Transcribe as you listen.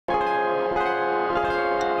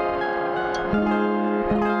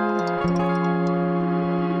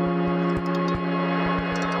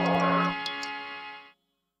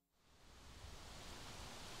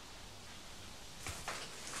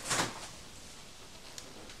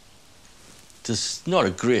There's not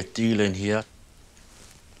a great deal in here.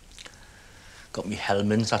 Got me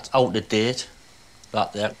Hellmann's, that's out of date.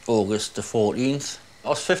 That there, August the 14th. That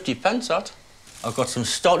was 50 pence, that. I've got some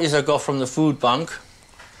stotties I got from the food bank.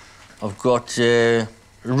 I've got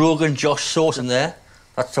Rogan Josh sauce in there.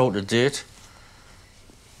 That's out of date.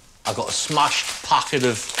 I got a smashed packet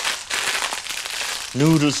of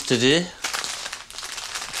noodles today.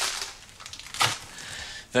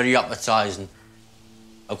 Very appetising.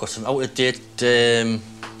 I've got some out-of-date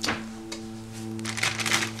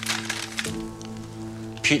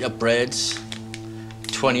pita breads.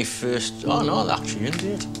 21st. Oh no, they're actually in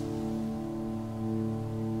date.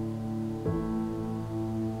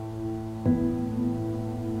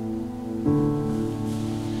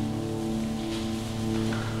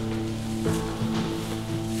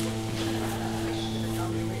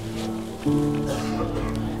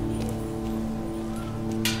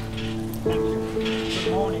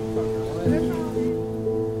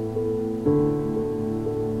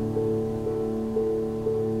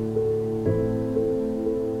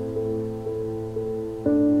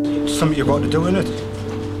 Something you've got to do in it.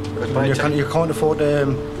 You can't afford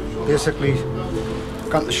basically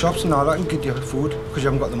going to the shops and all that and get your food because you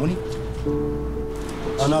haven't got the money.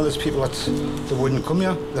 I know there's people that they wouldn't come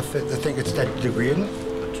here. They think it's dead degrading.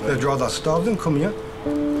 They'd rather starve than come here.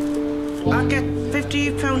 I get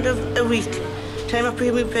 £50 a week. Time I pay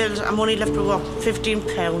my bills, I'm only left with what,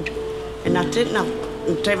 £15, and that's it now.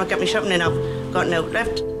 And the time I get my shopping in, I've got no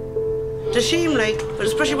left. It's a shame, like, but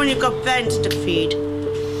especially when you've got parents to feed.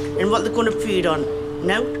 And what they're going to feed on.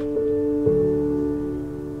 No?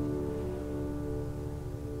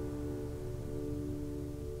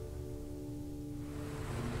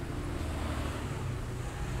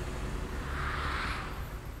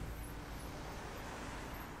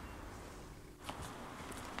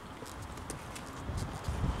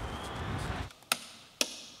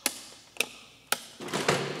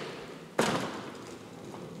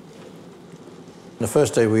 The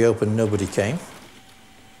first day we opened, nobody came.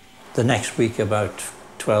 The next week, about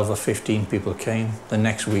 12 or 15 people came. The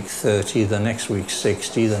next week, 30. The next week,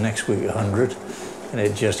 60. The next week, 100. And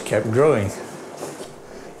it just kept growing.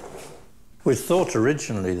 We thought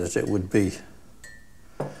originally that it would be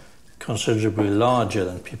considerably larger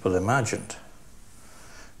than people imagined.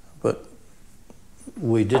 But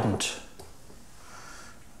we didn't,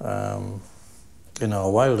 in our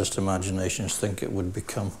wildest imaginations, think it would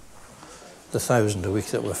become the 1,000 a week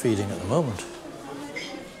that we're feeding at the moment.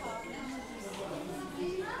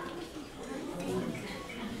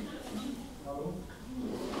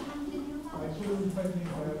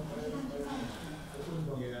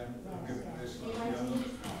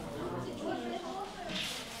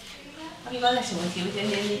 Have you got a lesson with you with your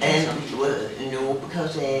name? Well, no,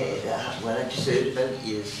 because well, I just heard about it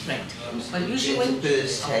years. Right. Well, usually when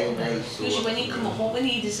first time usually when you come up, what we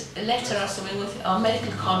need is a letter or something with our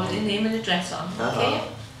medical card with your name and address on. Okay?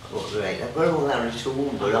 Oh, right, I've got all that at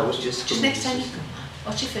home, but I was just next time you come.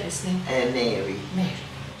 What's your first name? Mary. Mary.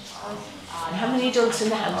 And how many adults in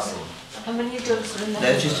the house? How many adults are in the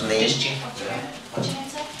house? No, just me. Just you.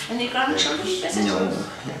 Any grandchildren? No.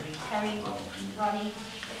 Harry, Ronnie,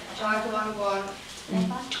 George, one.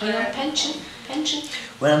 Are you on pension? Pension?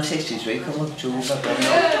 Well, I'm 63, come up to, but I'm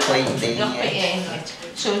not quite there Not quite yet. yet.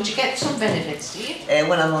 So do you get some benefits, do you?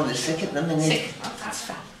 Well, I'm on the sick at the minute. Sick? Oh, that's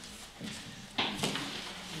fine.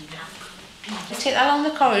 You take that on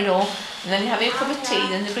the corridor, and then you have your cup of tea,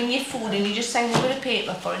 then they bring you food and you just sign a bit of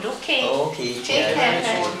paper for it, okay? Okay. Take care.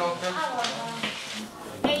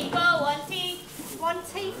 There you go, one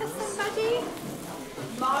tea for somebody.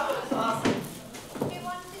 Margaret's awesome.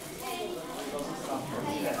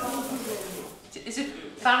 Is it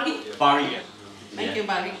Barry? Barry, yeah. Thank you,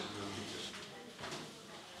 Barry.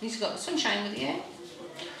 He's got sunshine with you, eh?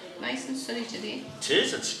 Nice and sunny today. It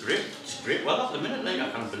is, it's great weather at the minute, like, I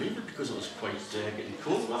can't believe it because it was quite getting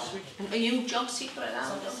cold last week. And are you job seeker at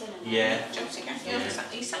that? Yeah. Job seeker? Yeah.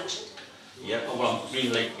 Are you sanctioned? Yeah, well, I'm really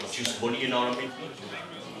like just money, you know what I mean?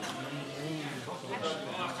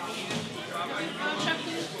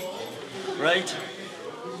 Right.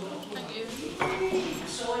 Thank you.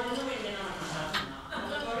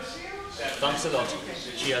 Thanks a lot.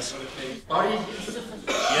 Cheers. Barry?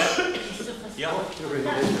 Yeah. Yeah.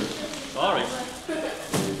 All right.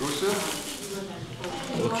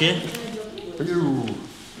 Okay.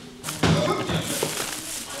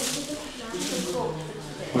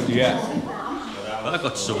 What do you get? Well, I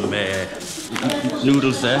got some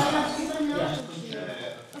noodles there.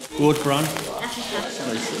 Goat bran.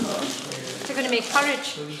 You're going to make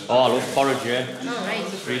porridge. Oh, I love porridge, yeah. All right.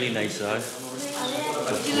 Really nice, that.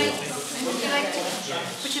 Do you like Would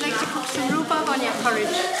you like to cook some rhubarb on your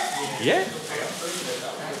porridge? Yeah.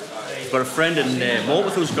 Got a friend in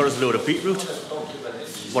Morpeth who's got us a load of beetroot.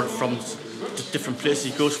 What from different places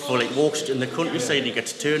he goes for, like walks in the countryside and he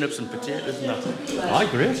gets turnips and potatoes and that. Aye,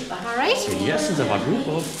 great. All right. Yes, since I've had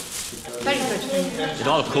rhubarb. Very good. It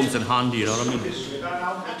all comes in handy, you know what I mean? 2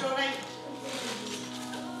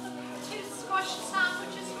 squash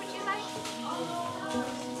sandwiches, would you like?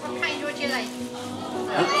 What kind would you like?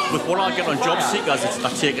 With what I get on job seekers,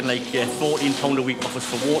 they're taking like £14 a week off us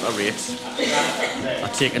for water rates. They're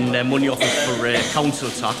taking money off us for council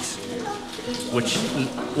tax, which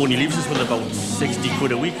only leaves us with about 60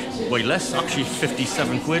 quid a week. Way less, actually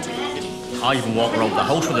 57 quid. I even walk around the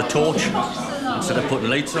house with a torch instead of putting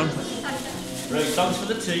lights on. Right, thanks for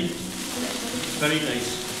the tea. Very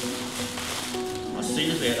nice. I'll see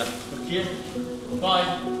you later. Okay?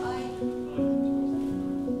 Bye.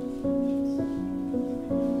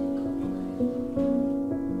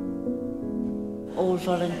 All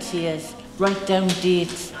volunteers, write down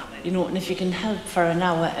dates, you know, and if you can help for an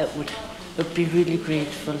hour, it would be really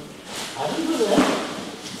grateful.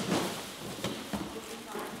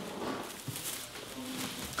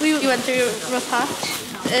 We went through a rough patch.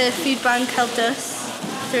 The food bank helped us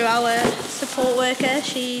through our support worker.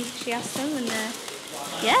 She asked them, and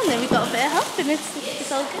yeah, and then we got a bit of help, and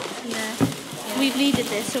it's all good. And we've needed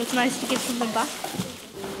this, so it's nice to give something back.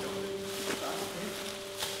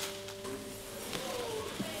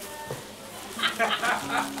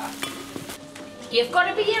 You've got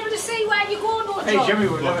to be able to see where you're going, don't you? Hey Jimmy,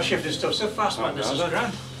 we've never shifted stuff so fast, man. This is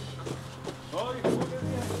grand.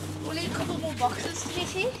 We'll need a couple more boxes, did you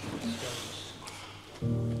see?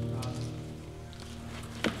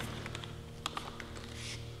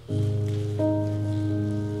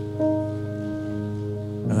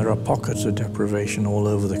 And there are pockets of deprivation all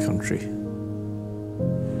over the country.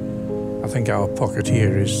 I think our pocket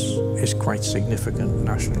here is quite significant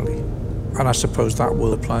nationally. And I suppose that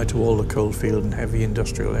will apply to all the coalfield and heavy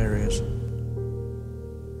industrial areas.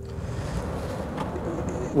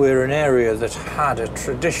 We're an area that had a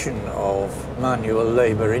tradition of manual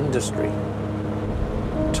labour industry.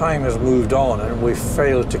 Time has moved on and we've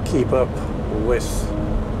failed to keep up with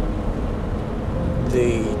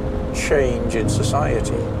the change in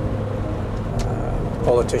society.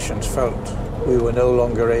 Politicians felt we were no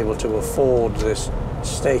longer able to afford this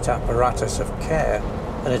state apparatus of care,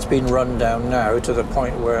 and it's been run down now to the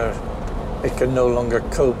point where it can no longer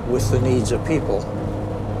cope with the needs of people.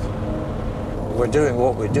 We're doing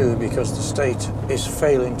what we do because the state is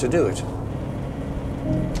failing to do it.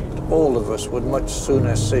 All of us would much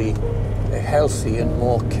sooner see a healthy and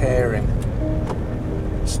more caring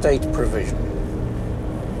state provision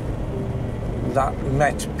that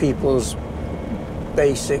met people's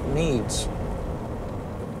basic needs.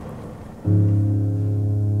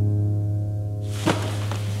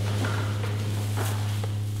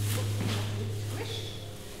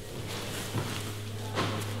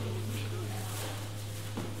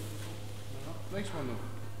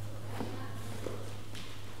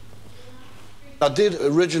 I did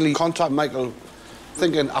originally contact Michael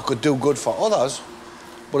thinking I could do good for others,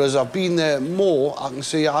 but as I've been there more, I can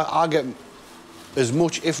see I get as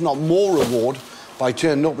much, if not more, reward by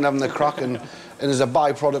turning up and having the crack, and as a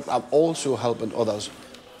byproduct, I'm also helping others.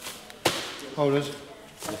 How it is?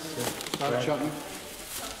 Start shotting.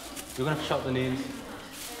 You're going to have to shot the names.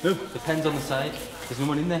 No, the pen's on the side. There's no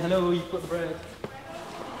one in there. Hello, you've got the bread.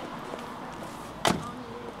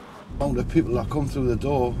 The amount of people that come through the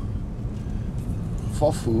door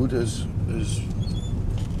for food is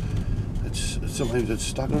sometimes it's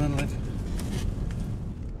staggering, like.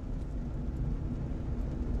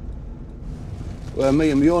 Well, me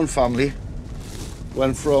and my own family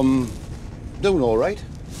went from doing all right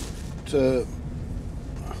to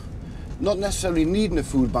not necessarily needing a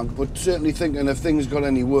food bank, but certainly thinking if things got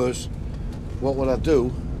any worse, what would I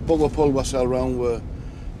do? But we pulled ourselves around, we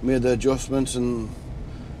made the adjustments and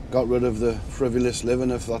got rid of the frivolous living,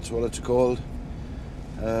 if that's what it's called.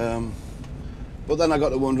 But then I got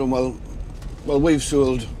to wondering, well, we've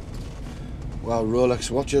sold, well,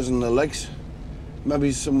 Rolex watches and the likes.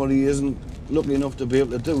 Maybe somebody isn't lucky enough to be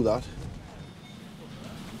able to do that.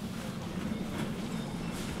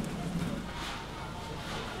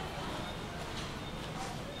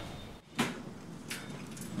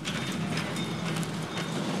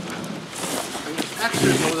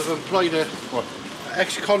 Actually, they've employed an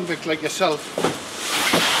ex-convict like yourself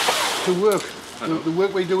to work. The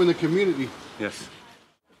work we do in the community. Yes.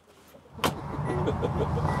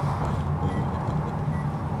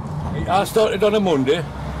 I started on a Monday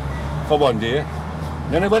for 1 day,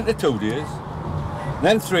 then I went to 2 days,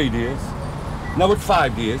 then 3 days, now it's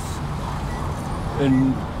 5 days.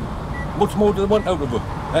 And much more do they want out of it?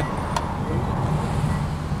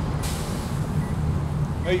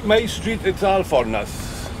 Eh? My street, it's all foreigners.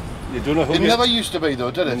 You don't know who it never used to be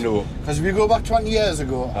though, did it? No. Because if you go back 20 years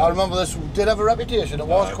ago, I remember this did have a reputation. It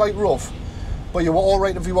was quite rough, but you were all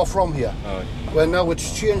right if you were from here. Well, now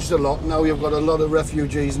it's changed a lot. Now you've got a lot of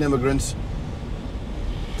refugees and immigrants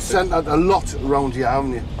sent out a lot around here,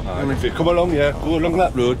 haven't you? I mean, if you come along here, go along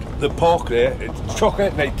that road, the park there, it's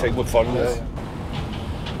chocolate at night time with foreigners.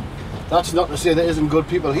 That's not to say there isn't good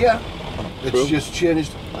people here. It's just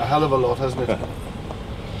changed a hell of a lot, hasn't it?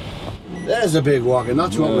 There's a big wagon,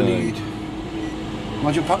 that's what we need.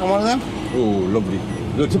 Would you pack on one of them? Oh, lovely.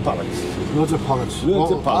 Loads of pallets. Loads of pallets.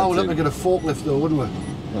 Loads of pallets. Oh, we'd have to get a forklift though, wouldn't we?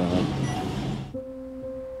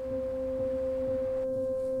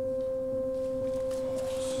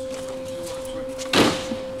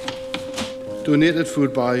 Donated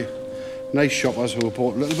food by nice shoppers who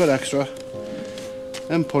bought a little bit extra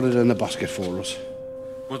and put it in the basket for us.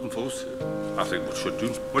 Wasn't for us. I think we should do.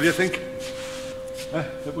 What do you think?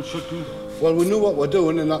 That we should do. Well, we know what we're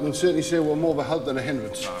doing, and I can certainly say we're more of a help than a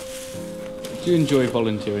hindrance. Do you enjoy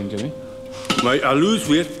volunteering, Jimmy? Right, I lose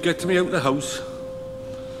weight, gets me out of the house,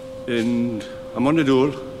 and I'm on the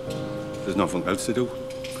dole. There's nothing else to do.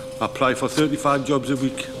 I apply for 35 jobs a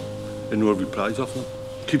week, and no replies off them.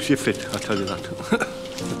 Keeps you fit, I tell you that.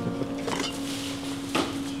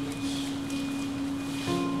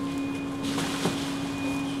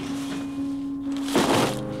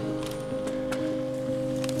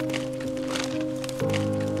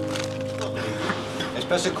 It's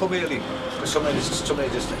best to come early, because somebody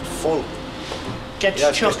just full. Gets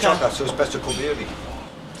chocker. So it's best to come early.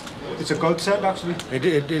 It's a godsend, actually.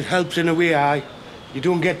 It helps in a way, you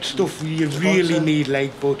don't get stuff you really need,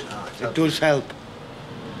 like, but it does help.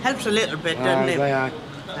 Helps a little bit, doesn't it? Aye,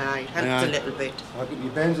 helps a little bit. I get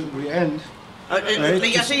your bends at the weekend. Like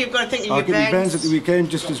I say, you've got to think of your I'll get your bends bends. at the weekend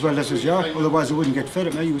just as well as yours, otherwise I wouldn't get fed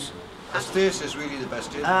at my use. Thursday's really the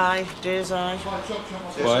best day. Aye, days, aye.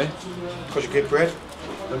 Why? Because you get bread.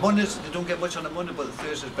 The Mondays, they don't get much on the Monday, but the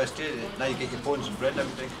Thursday's the best day. Now you get your buns and bread and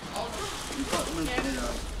everything.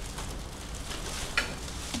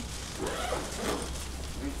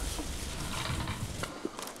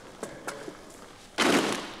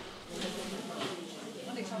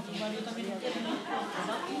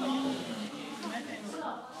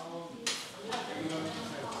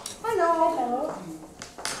 Hello.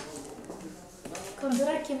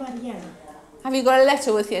 Conduraki Mariana. Have you got a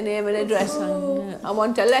letter with your name and address on? I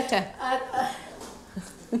want a letter.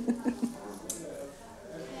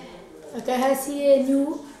 Okay, I see a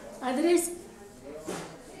new address.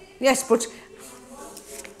 Yes, but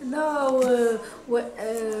No,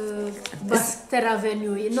 Buster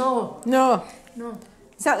Avenue. No. No. No.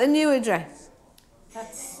 Is that the new address?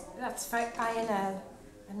 That's for INL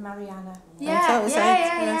and Mariana. Yeah.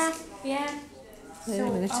 So,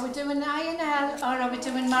 are we doing INL or are we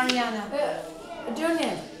doing Mariana?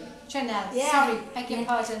 Janelle. Yeah. Sorry, beg your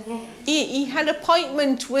pardon. He had an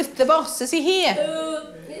appointment with the boss. Is he here?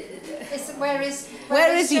 Where is he?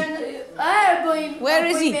 Where is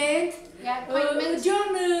he? Yeah, appointment.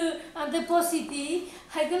 John and the positive,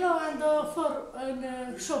 I go and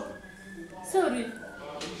for shop. Sorry.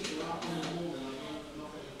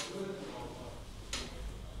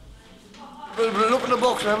 Well, look in the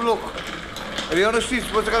box and have a look. Are you on the streets?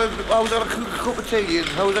 How's I going to cook a cup of tea and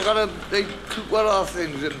how's I going to cook what are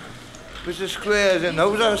things and Mr. Squares and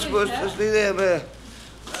how's I supposed to stay there, mate?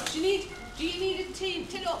 Do you need a tin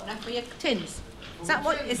opener for your tins? Is that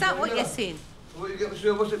what you're saying? What you give us?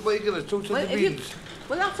 2 tins of beans?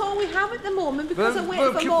 Well, that's all we have at the moment because I'm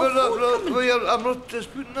waiting for more food coming. I'm not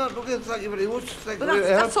disputing that. Look, thank you very much. But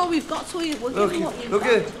that's all we've got, so we'll give you what you've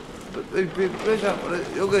got.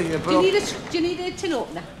 Do you need a tin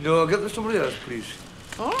opener? No, get somebody else, please.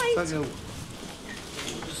 All right. Thank you.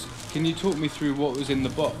 Can you talk me through what was in the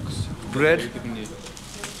box? Bread.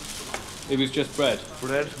 It was just bread?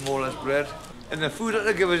 Bread, more or less bread. And the food that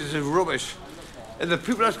they give us is rubbish. And the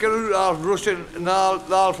people that's getting it are Russian and they're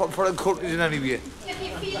all from foreign countries in any way. If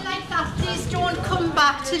you feel like that, please don't come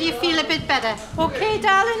back till you feel a bit better. Okay,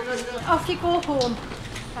 darling? Off you go home.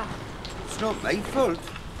 It's not my fault.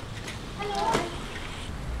 Hello.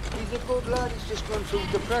 He's a good lad, he's just gone through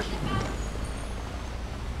depression.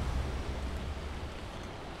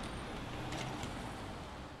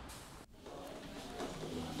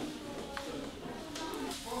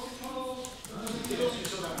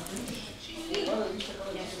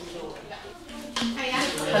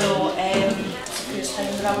 Hello, first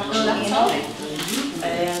time that I'm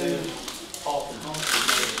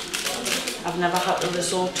I've never had to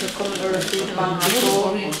us all to come to a food bank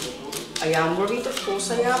before. I am worried, of course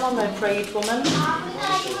I am. I'm a proud woman.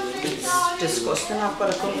 It's disgusting I've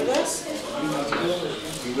got to come to this.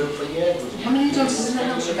 How many dogs is in the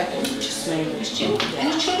house, Rebecca? Just me. Just you?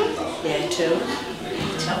 Any children? Yeah, 2.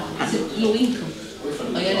 Is it low income?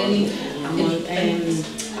 Are you any?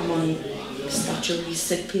 I'm on statutory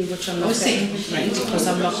sick pay, which I'm not sick, getting, right? Because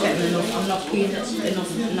I'm not getting enough. I'm not paying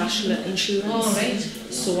enough national insurance. Oh, right.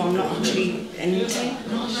 So I'm not actually into nothing.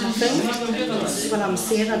 This is what I'm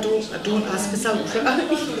saying. I don't ask us out for it. No. Do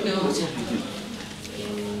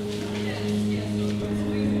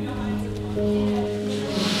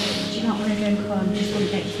you not want to drink one? Just want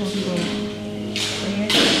to get your food and go.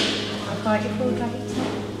 I've got your food right.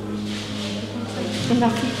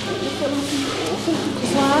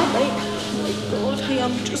 God, I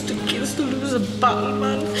am just against to lose a battle,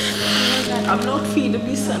 man. I'm not feeling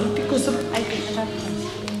myself because of... I think the doctor.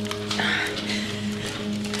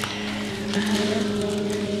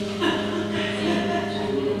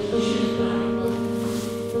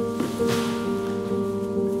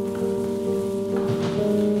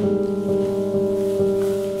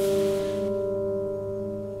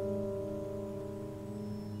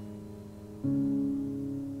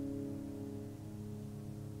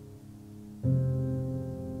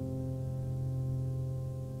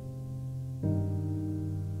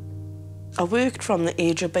 I worked from the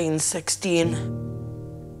age of being 16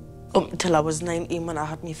 up until I was 19 when I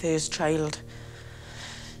had my first child.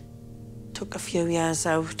 Took a few years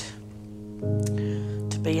out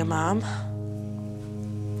to be a mum.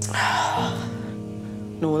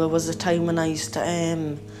 No, there was a time when I used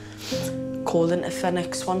to call into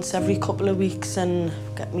Phoenix once every couple of weeks and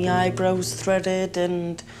get my eyebrows threaded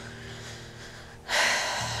and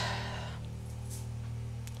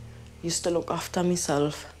used to look after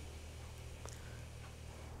myself.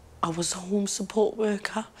 I was a home support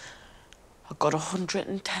worker. I got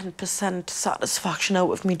 110% satisfaction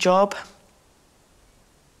out of my job.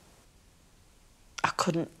 I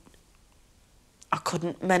couldn't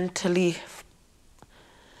mentally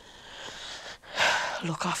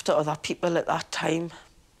look after other people at that time.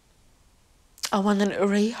 I went into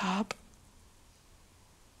rehab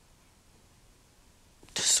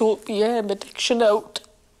to sort my addiction out.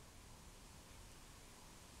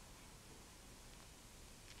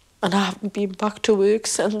 And I haven't been back to work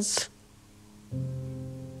since.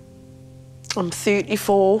 I'm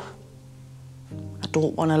 34. I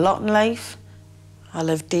don't want a lot in life. I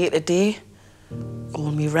live day to day.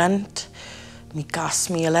 All my rent, my gas,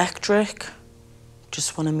 my electric.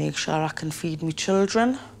 Just want to make sure I can feed my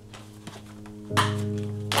children.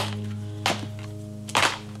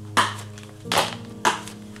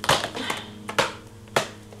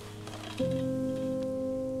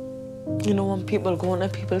 You know, when people go into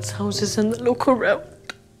people's houses and they look around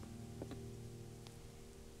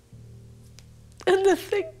and they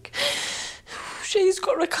think, she's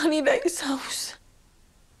got a canny nice house.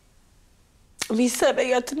 Me said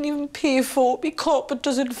I didn't even pay for it. My carpet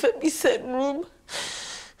doesn't fit my sitting room.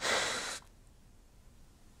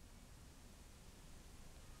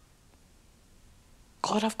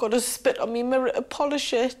 God, I've got to spit on my mirror to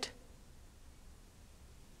polish it.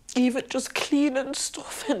 Even just cleaning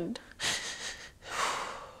stuff and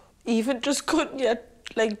even just cutting your,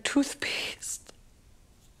 like, toothpaste.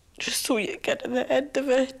 Just so you get to the end of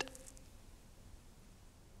it.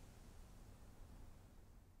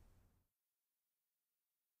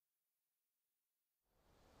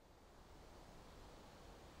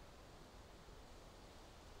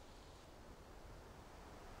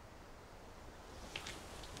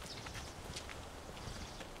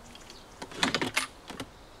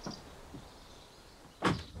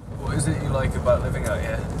 What is it you like about living out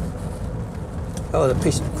here? Oh, the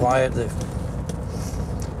peace and quiet, the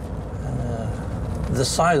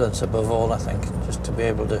silence above all, I think, just to be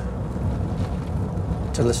able to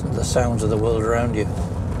listen to the sounds of the world around you.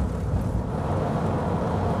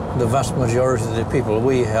 The vast majority of the people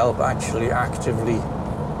we help actually actively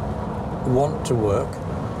want to work.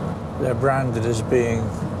 They're branded as being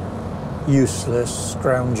useless,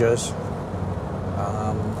 scroungers,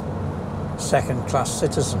 second-class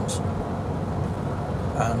citizens.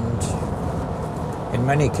 And in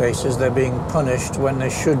many cases, they're being punished when they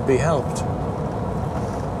should be helped.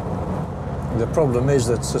 The problem is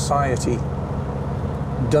that society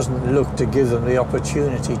doesn't look to give them the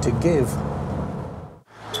opportunity to give.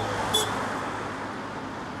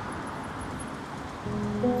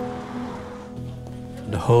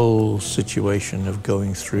 The whole situation of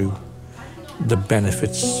going through the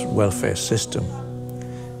benefits welfare system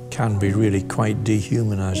can be really quite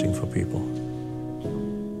dehumanizing for people.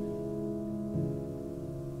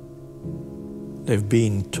 They've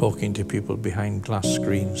been talking to people behind glass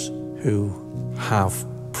screens who have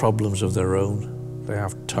problems of their own. They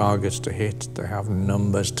have targets to hit, they have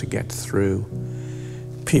numbers to get through.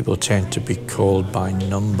 People tend to be called by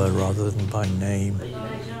number rather than by name.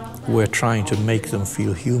 We're trying to make them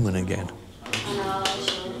feel human again. You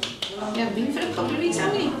haven't been for a couple of weeks,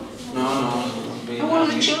 have you? No. How old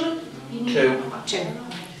are the children? 2. 2.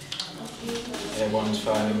 Yeah, one's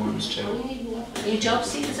 5 and one's 2. Are you job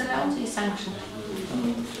seekers allowed? Are you sanctioned?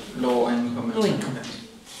 Low income. Low income.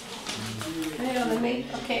 Hang on a minute.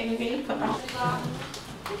 Okay, we're going to put back.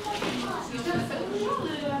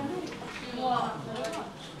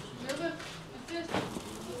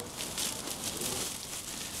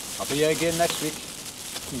 I'll be here again next week.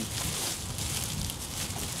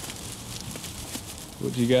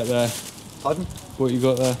 What do you get there? Pardon? What you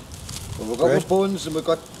got there? Well, we've got our buns and we've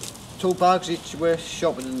got 2 bags each. We're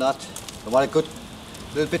shopping and that. I've had a good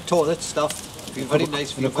little bit toilet stuff. Been very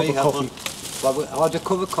nice, been very helpful. Well, I had a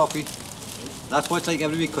cup of coffee. That's what it's like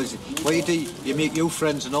every week, because what you do, you make new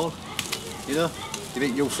friends and all. You know? You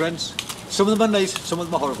make new friends. Some of them are nice, some of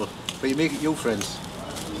them are horrible. But you make new friends.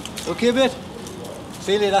 Okay, mate?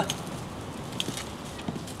 See you later.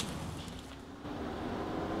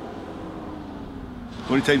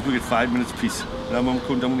 Only times we get 5 minutes peace. And I'm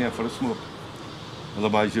come down here for a smoke.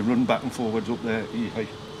 Otherwise you run back and forwards up there, high.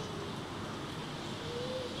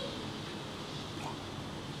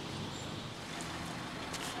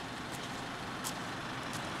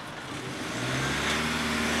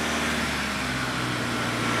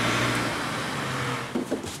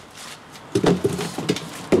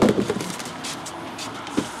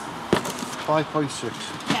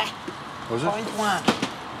 Yeah. Was it? 0.1.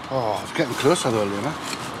 Oh, it's getting closer though, Luna.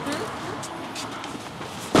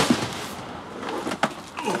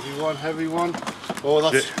 Heavy one. Oh,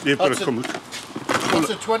 that's... Yeah, you've got to come. That's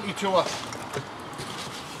a 22er.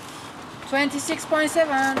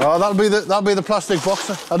 26.7. Oh, that'll be the plastic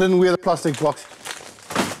box. I didn't wear the plastic box.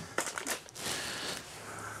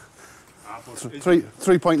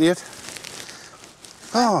 3.8.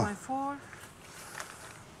 Oh. 5.4.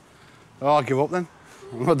 Oh, I'll give up then.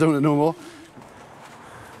 I'm not doing it no more.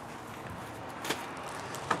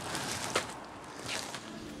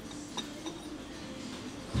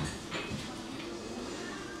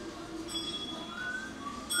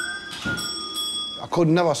 I could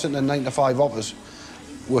never sit in a 9 to 5 office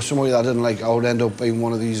with somebody that I didn't like. I would end up being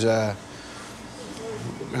one of these, you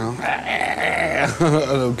know,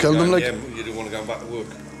 kill them like. Yeah, you don't want to go back to work.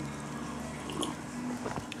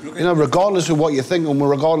 You know, regardless of what you think, and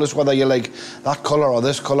regardless whether you like that colour or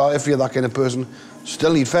this colour, if you're that kind of person,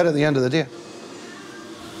 still need fed at the end of the day.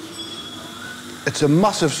 It's a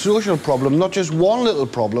massive social problem, not just one little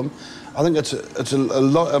problem. I think it's a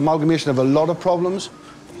lot, amalgamation of a lot of problems.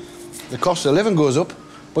 The cost of living goes up,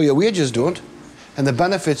 but your wages don't. And the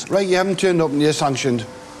benefits, right, you haven't turned up and you're sanctioned.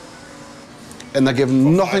 And they're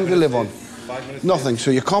given nothing to live on. Nothing.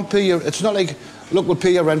 So you can't pay your, it's not like, look, we'll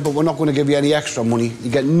pay your rent, but we're not going to give you any extra money.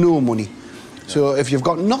 You get no money. So if you've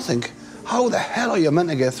got nothing, how the hell are you meant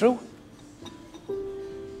to get through?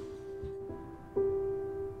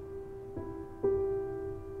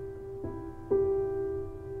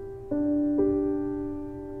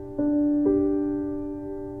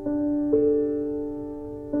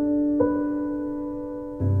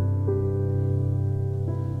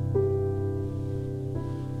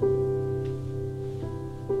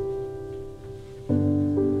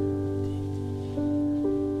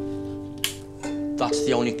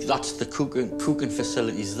 That's the cooking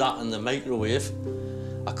facilities, that and the microwave.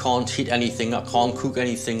 I can't heat anything, I can't cook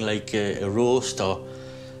anything like a roast or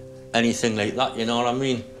anything like that, you know what I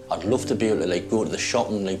mean? I'd love to be able to like go to the shop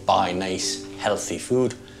and like buy nice, healthy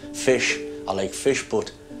food. Fish, I like fish,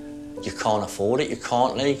 but you can't afford it, you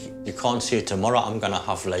can't say tomorrow I'm gonna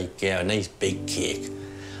have like a nice big cake.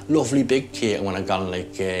 Lovely big cake, and when I'm gonna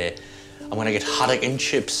like, I'm gonna get haddock and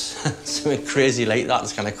chips, something crazy like that,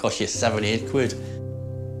 it's gonna cost you 7-8 quid.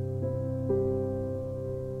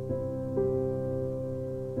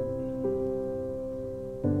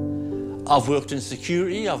 I've worked in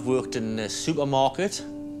security, I've worked in a supermarket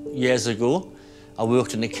years ago. I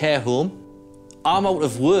worked in a care home. I'm out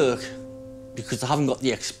of work because I haven't got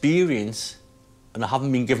the experience and I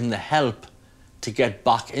haven't been given the help to get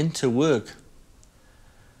back into work.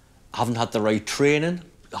 I haven't had the right training,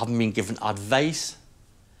 I haven't been given advice,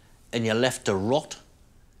 and you're left to rot.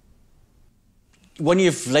 When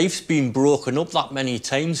your life's been broken up that many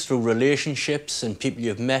times through relationships and people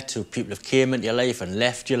you've met, who people have came into your life and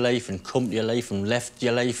left your life and come to your life and left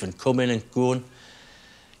your life and come in and gone,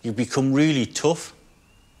 you become really tough.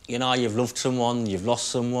 You know, you've loved someone, you've lost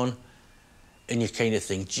someone, And you kind of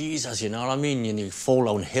think, Jesus, you know what I mean? And you fall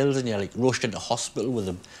down hills and you're like rushed into hospital with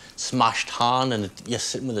a smashed hand and you're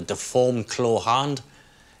sitting with a deformed claw hand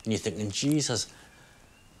and you're thinking, Jesus,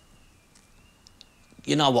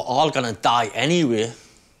 you know, we're all going to die anyway,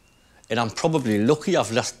 and I'm probably lucky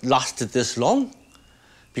I've lasted this long,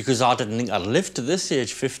 because I didn't think I'd live to this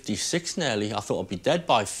age, 56 nearly. I thought I'd be dead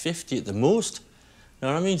by 50 at the most. You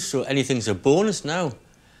know what I mean? So anything's a bonus now.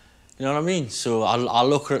 You know what I mean? So I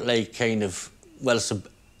look at it like kind of, well,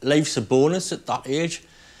 life's a bonus at that age.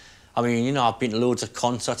 I mean, you know, I've been to loads of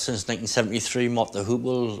concerts since 1973, Mott the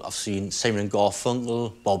Hoople. I've seen Simon and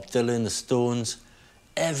Garfunkel, Bob Dylan, the Stones.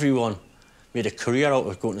 Everyone made a career out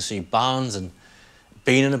of going to see bands and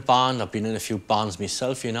being in a band. I've been in a few bands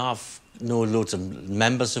myself, you know. I've known loads of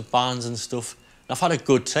members of bands and stuff. And I've had a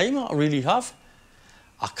good time, I really have.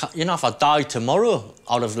 You know, if I died tomorrow,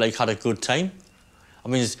 I'd have, like, had a good time. I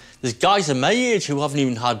mean, there's guys of my age who haven't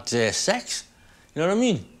even had sex. You know what I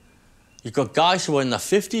mean? You've got guys who are in their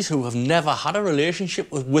 50s who have never had a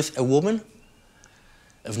relationship with a woman,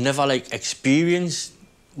 have never, like, experienced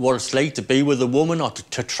what it's like to be with a woman, or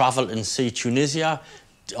to travel and see Tunisia,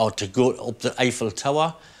 or to go up the Eiffel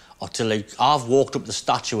Tower, or to, like, I've walked up the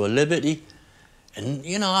Statue of Liberty. And,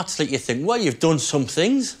 you know, it's like you think, well, you've done some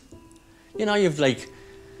things. You know, you've, like,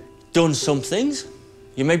 done some things.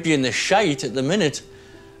 You might be in the shite at the minute,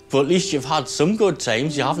 but at least you've had some good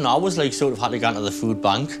times. You haven't always, like, sort of had to go into the food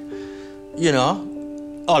bank, you know,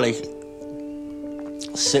 or, like,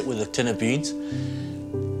 sit with a tin of beans.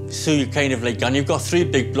 So you kind of like, and you've got 3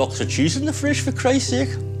 big blocks of cheese in the fridge, for Christ's sake.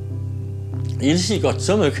 You just, you've got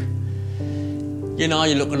stomach. You know,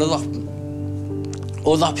 you look at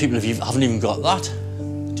other people who haven't even got that.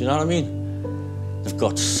 Do you know what I mean? They've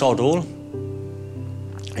got sod all.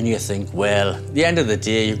 And you think, well, at the end of the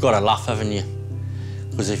day, you've got to laugh, haven't you?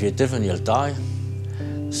 Because if you didn't, you'll die.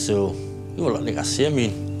 So, well, like I say, I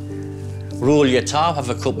mean, roll your tab, have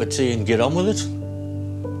a cup of tea and get on with it.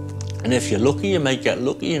 And if you're lucky, you might get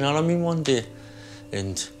lucky, you know what I mean, one day.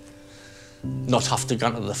 And not have to go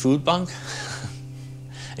into the food bank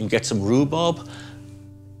and get some rhubarb.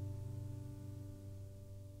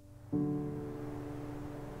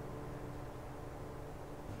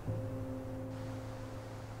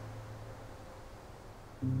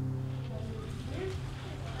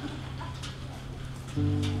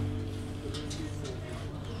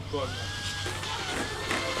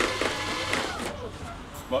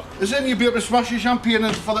 Is any of you be able to smash your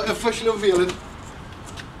champagne for the official unveiling?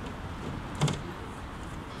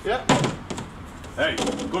 Yeah? Hey,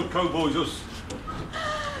 good cowboys us.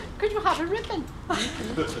 Could you have a ribbon? Nice.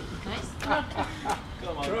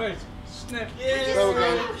 Come on. Right. Snip.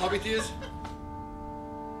 Yes. Happy tears.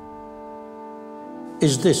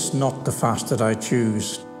 Is this not the fast that I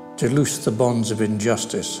choose, to loose the bonds of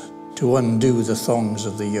injustice, to undo the thongs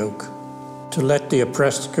of the yoke, to let the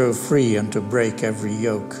oppressed go free and to break every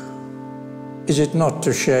yoke? Is it not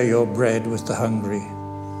to share your bread with the hungry,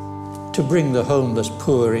 to bring the homeless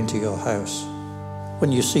poor into your house,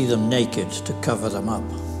 when you see them naked to cover them up,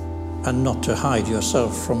 and not to hide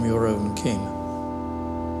yourself from your own kin?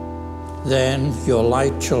 Then your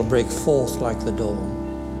light shall break forth like the dawn,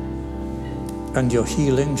 and your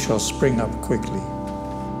healing shall spring up quickly.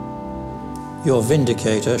 Your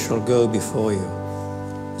vindicator shall go before you.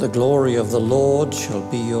 The glory of the Lord shall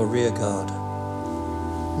be your rearguard.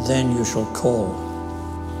 Then you shall call,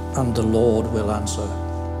 and the Lord will answer.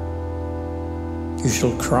 You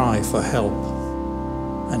shall cry for help,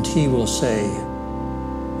 and he will say,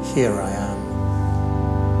 Here I am.